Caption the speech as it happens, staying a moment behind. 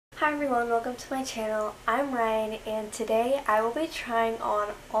Hi everyone, welcome to my channel. I'm Ryan and today I will be trying on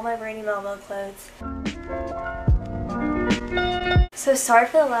all my brandy melville clothes. So sorry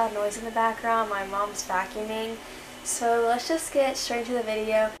for the loud noise in the background, my mom's vacuuming. So let's just get straight to the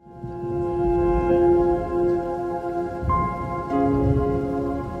video.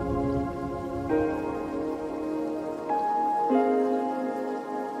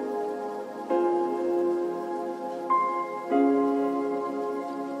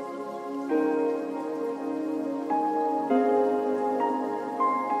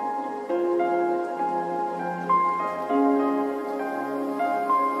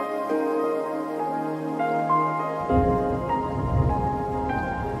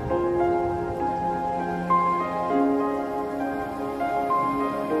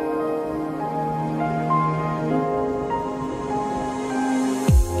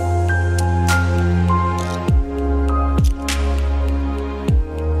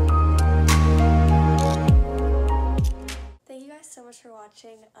 So much for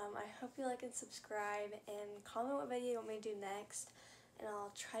watching. I hope you like and subscribe and comment what video you want me to do next and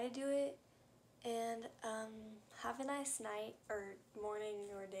I'll try to do it. And have a nice night or morning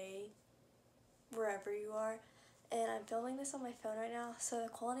or day wherever you are. And I'm filming this on my phone right now, so the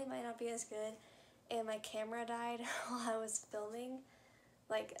quality might not be as good, and my camera died while I was filming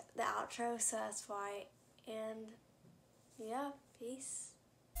like the outro, so that's why. And yeah, peace.